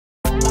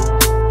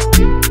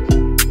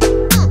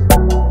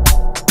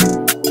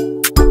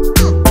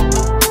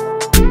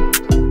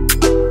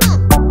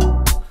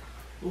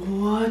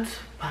What's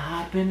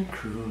poppin',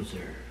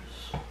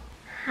 Cruzers?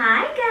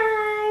 Hi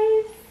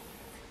guys.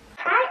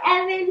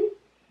 Hi Evan.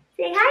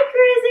 Say hi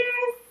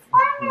Cruzers.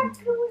 Hi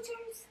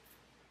Cruzers.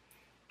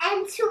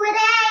 And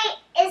today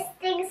is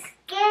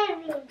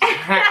Thanksgiving.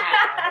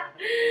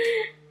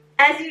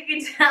 As you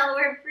can tell,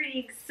 we're pretty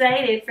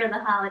excited for the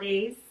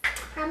holidays.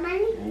 How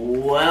many?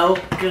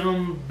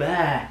 Welcome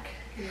back.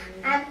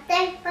 I'm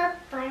thankful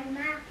for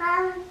my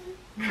phone.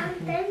 I'm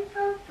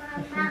thankful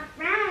for my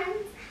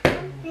friends.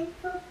 I'm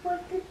thankful for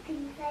the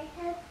things I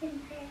have been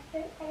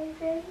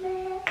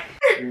there.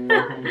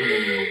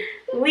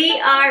 We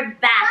are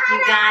back, you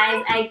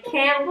guys. I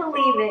can't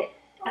believe it.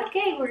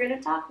 Okay, we're gonna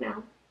talk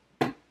now.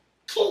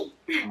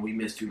 We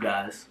missed you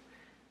guys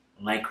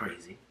like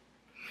crazy.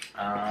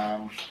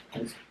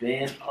 It's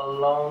been a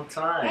long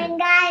time. And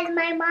guys,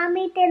 my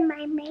mommy did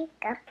my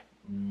makeup.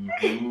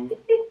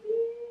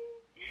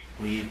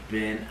 We've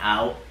been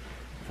out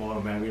for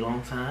a very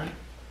long time.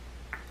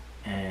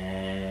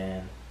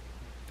 And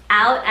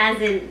Out as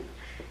in,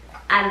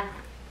 out of,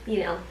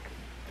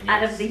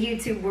 out of yes. the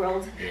YouTube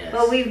world. Yes.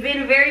 But we've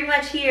been very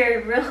much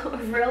here,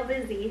 real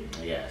busy.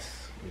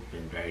 Yes, we've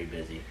been very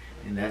busy.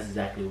 And that's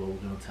exactly what we're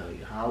going to tell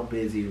you, how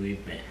busy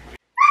we've been.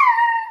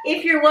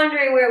 If you're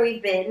wondering where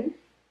we've been,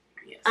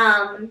 Yes.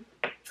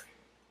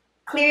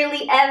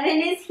 Clearly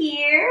Evan is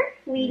here.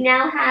 We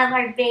now have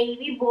our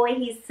baby boy.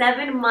 He's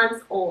 7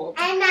 months old.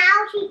 And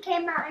now he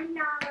came out in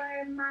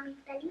our mommy's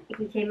belly.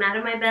 He came out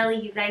of my belly.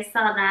 You guys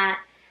saw that.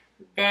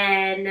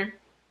 Then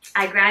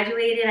I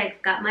graduated. I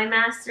got my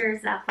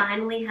master's. That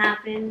finally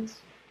happened.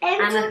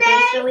 And I'm today,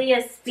 officially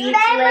a speech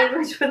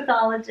language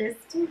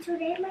pathologist. and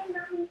today my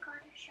mommy got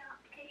a shot.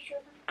 Can I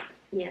show them?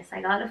 Yes, I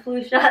got a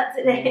flu shot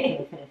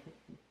today.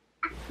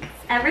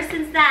 Ever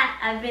since that,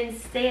 I've been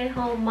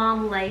stay-at-home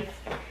mom life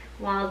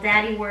while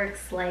daddy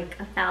works like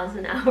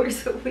 1,000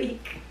 hours a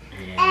week.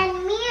 Yeah.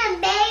 And me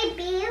and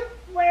baby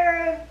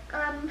were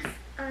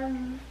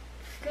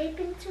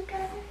sleeping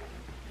together.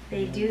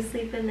 They do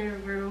sleep in their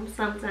room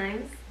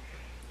sometimes.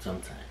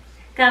 Sometimes.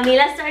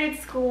 Camila started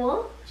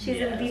school. She's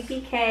Yes. in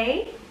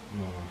BPK.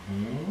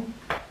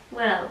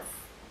 What else?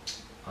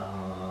 I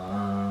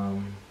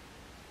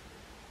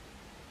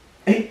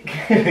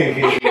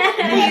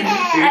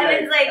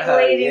was like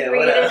waiting for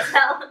you to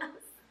tell us.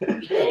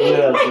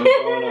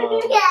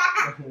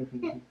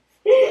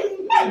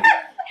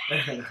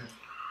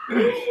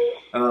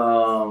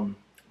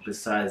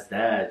 Besides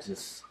that,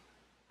 just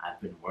I've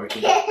been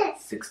working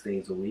 6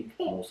 days a week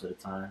most of the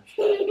time.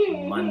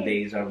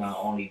 Mondays are my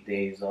only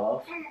days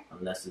off,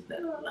 unless it's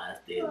that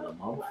last day of the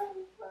month.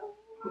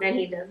 Then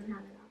he doesn't have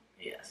it on.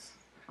 Yes.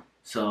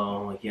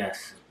 So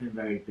yes, it's been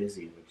very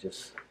busy. We're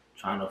just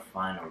trying to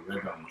find a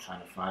rhythm,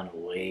 trying to find a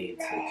way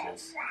to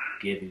just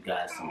give you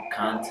guys some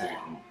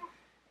content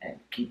and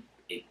keep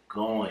it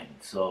going.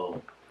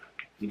 So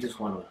we just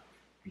want to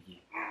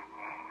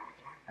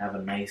have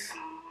a nice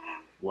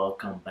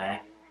welcome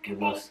back.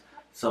 Give us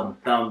some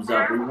thumbs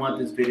up. We want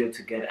this video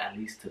to get at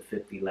least to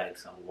 50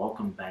 likes. A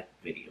welcome back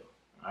video.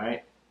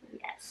 Alright?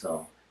 Yes.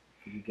 So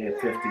if you get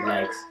 50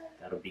 likes,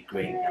 that'll be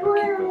great. That'll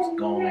keep us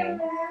going.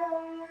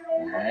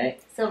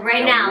 Alright? So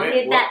right now,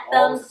 hit that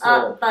thumbs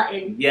up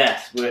button.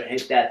 Yes,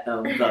 hit that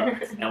thumbs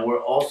up. And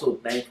we're also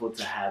thankful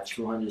to have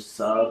 200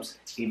 subs,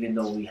 even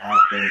though we have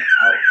been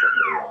out for a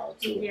little while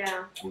too.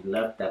 Yeah. We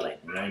left at like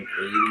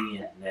 180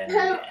 and then we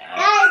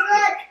added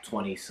like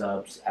 20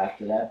 subs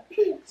after that.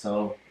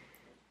 So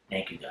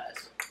thank you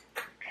guys.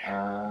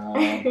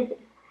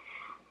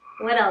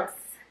 What else?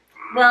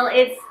 Well,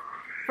 it's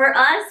for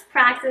us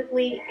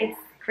practically it's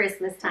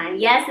Christmas time.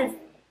 Yes, it's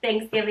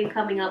Thanksgiving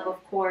coming up,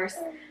 of course,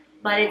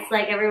 but it's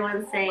like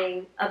everyone's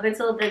saying up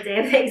until the day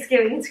of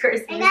Thanksgiving it's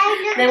Christmas.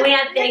 Then we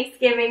have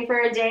Thanksgiving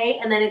for a day,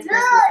 and then it's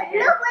Christmas again.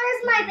 Look what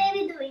is my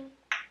baby doing.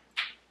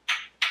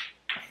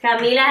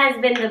 Camila has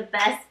been the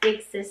best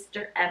big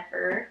sister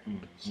ever.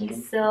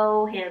 She's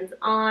so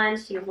hands-on.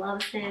 She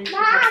loves him. She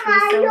loves him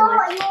so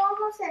much. You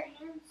almost said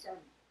handsome.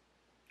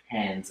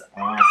 Hands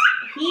on.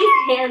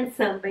 He's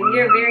handsome, but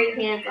you're very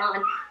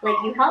hands-on. Like,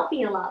 you help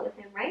me a lot with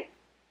him, right?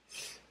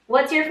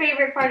 What's your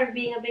favorite part of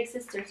being a big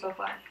sister so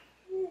far?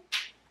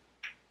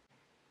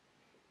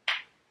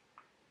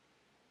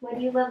 What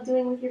do you love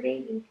doing with your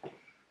baby?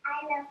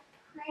 I love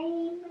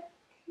playing with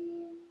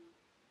him.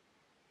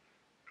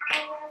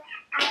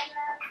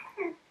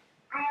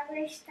 I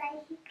wish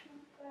that he can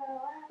grow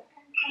up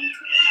and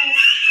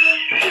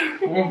come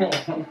to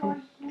my school.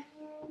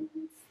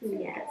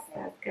 Yes,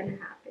 that's gonna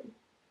happen.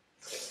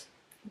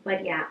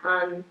 But yeah,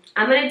 I'm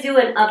gonna do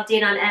an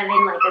update on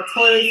Evan, like a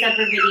totally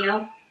separate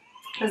video,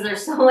 because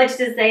there's so much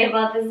to say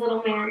about this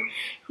little man.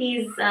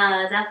 He's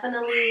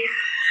definitely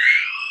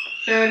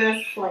thrown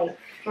us like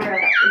for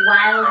a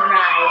wild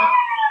ride.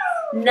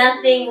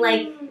 Nothing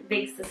like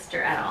Big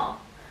Sister at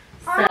all.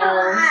 So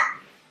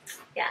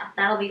yeah,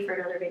 that'll be for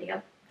another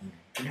video.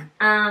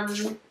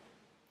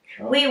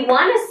 We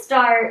want to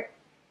start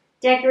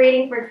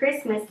decorating for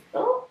Christmas.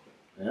 Oh.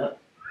 Yep.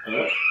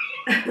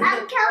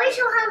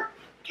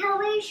 Can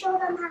we show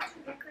them how to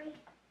decorate?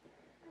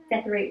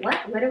 Decorate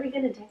what? What are we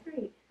gonna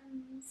decorate?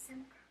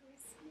 Some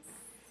Christmas.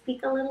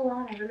 Speak a little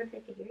louder. I don't know if they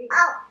can hear you.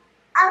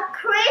 Oh,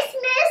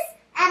 Christmas,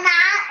 and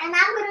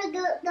I'm gonna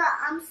do the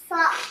I'm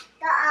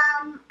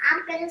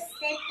gonna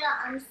stick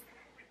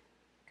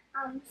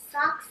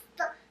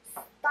the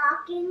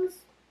stockings.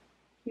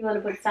 You want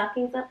to put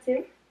stockings up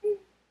too?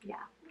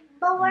 Yeah.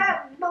 But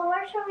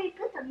where shall we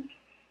put them?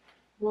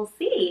 We'll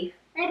see.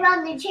 Maybe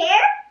on the chair?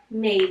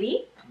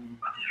 Maybe.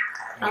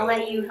 I'll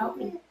let you help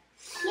me.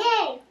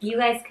 Yay! You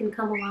guys can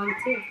come along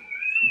too.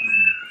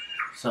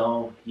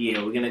 So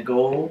yeah, we're gonna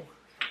go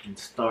and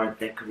start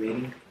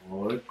decorating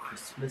for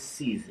Christmas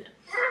season.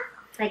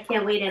 I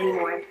can't wait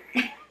anymore.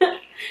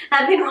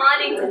 I've been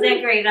wanting to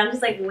decorate. I'm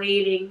just like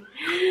waiting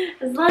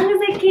as long as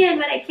I can,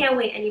 but I can't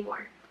wait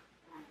anymore.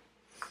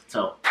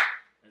 So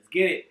let's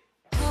get it.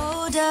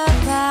 Hold up,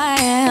 I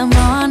am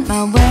on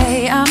my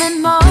way. I'm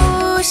in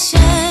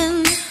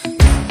motion.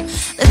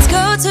 Let's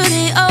go to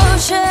the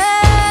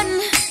ocean.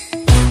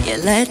 Yeah,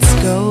 let's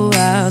go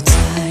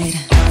outside.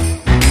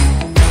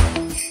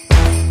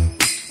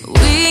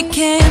 We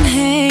can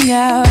hang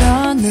out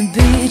on the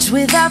beach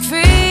without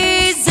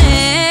freezing.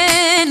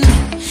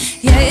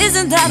 Yeah,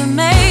 isn't that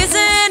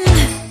amazing?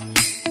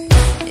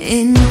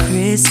 In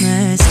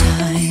Christmas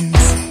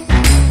times,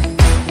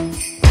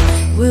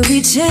 we'll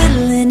be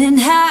chilling and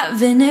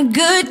having a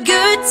good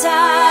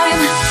time.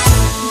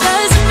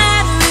 Doesn't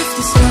matter if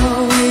the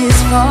snow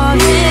is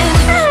falling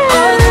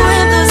or the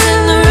weather's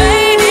in the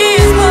rain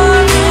is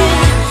pouring.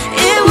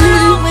 It will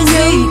always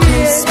be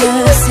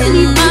Christmas in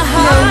my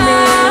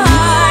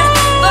heart.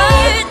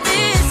 But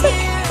this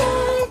year,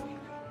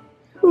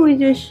 Who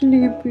is a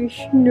sleepy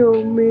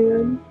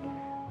snowman?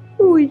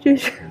 Who is a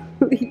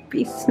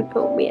sleepy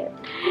snowman?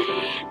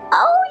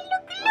 Oh,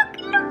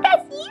 look,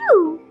 that's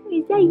you.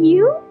 Is that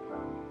you?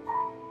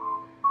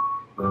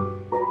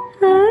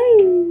 Hi.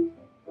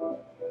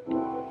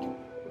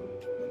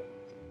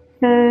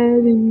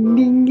 Ding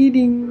ding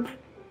ding.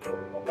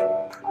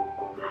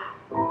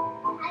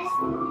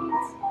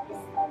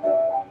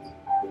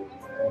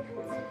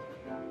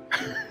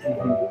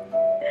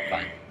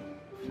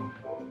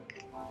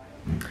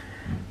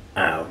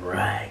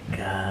 Alright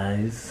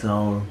guys,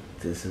 so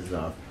this is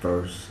our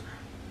first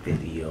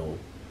video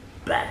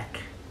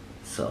back.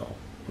 So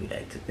we'd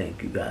like to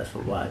thank you guys for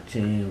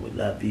watching. We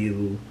love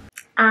you.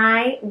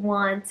 I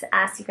want to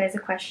ask you guys a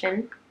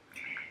question.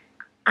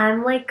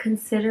 I'm like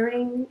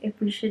considering if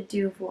we should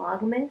do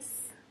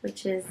Vlogmas,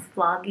 which is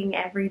vlogging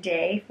every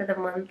day for the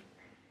month,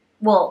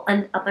 well,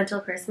 up until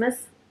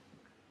Christmas.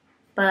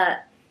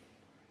 But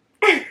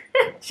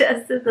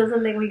Justin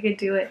doesn't think we could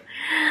do it.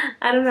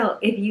 I don't know.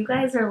 If you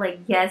guys are like,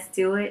 yes,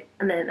 do it,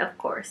 and then of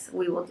course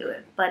we will do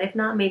it. But if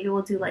not, maybe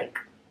we'll do like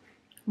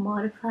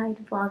modified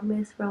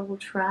Vlogmas where we'll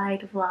try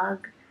to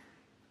vlog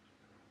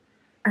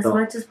as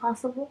much as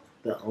possible.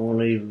 The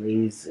only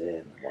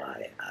reason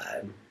why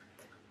I'm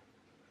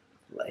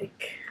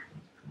like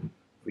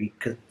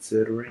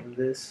reconsidering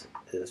this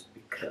is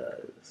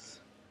because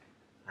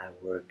I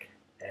work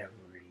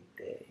every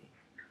day,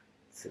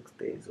 6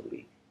 days a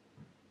week.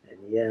 And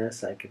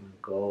yes, I can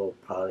go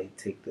probably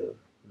take the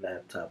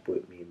laptop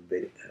with me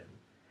and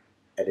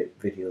edit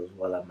videos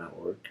while I'm at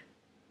work.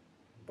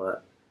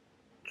 But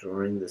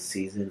during the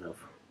season of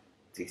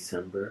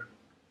December,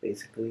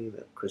 basically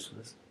the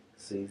Christmas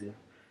season,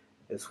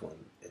 is when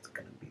it's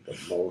gonna be the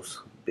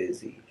most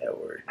busy at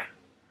work.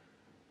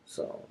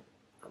 So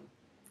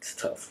it's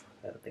tough.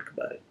 I gotta think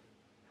about it.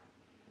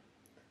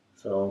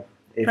 So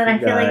if but you I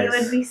feel guys, like it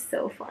would be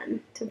so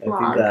fun to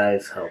vlog. If you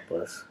guys help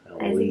us,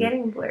 Is it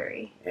getting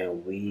blurry?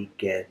 And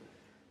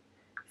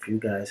if you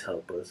guys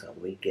help us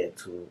and we get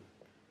to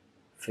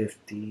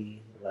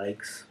 50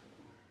 likes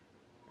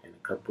and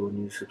a couple of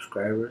new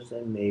subscribers,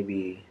 then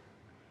maybe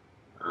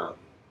I'll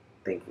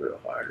think real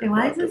hard. And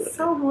why is it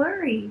so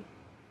blurry?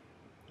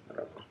 I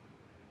don't know.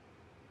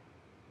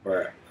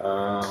 But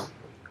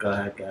go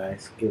ahead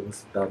guys, give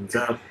us a thumbs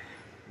up.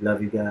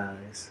 Love you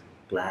guys.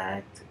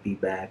 Glad to be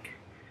back.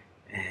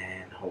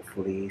 And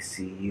hopefully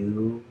see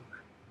you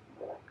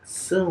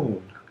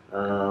soon.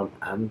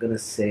 I'm gonna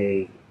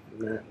say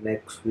not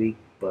next week,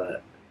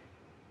 but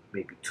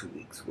maybe 2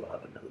 weeks we'll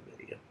have another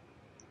video.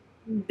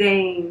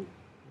 Dang.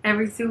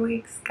 Every 2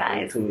 weeks,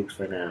 guys. 2 weeks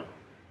for now.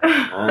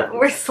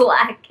 We're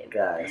slacking.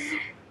 Guys,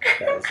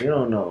 you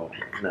don't know.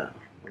 No,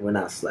 we're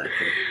not slacking.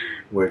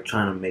 We're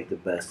trying to make the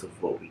best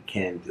of what we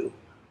can do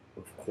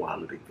with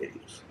quality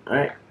videos.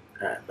 Alright?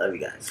 Alright, love you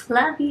guys.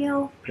 Love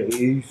you.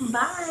 Peace.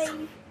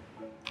 Bye.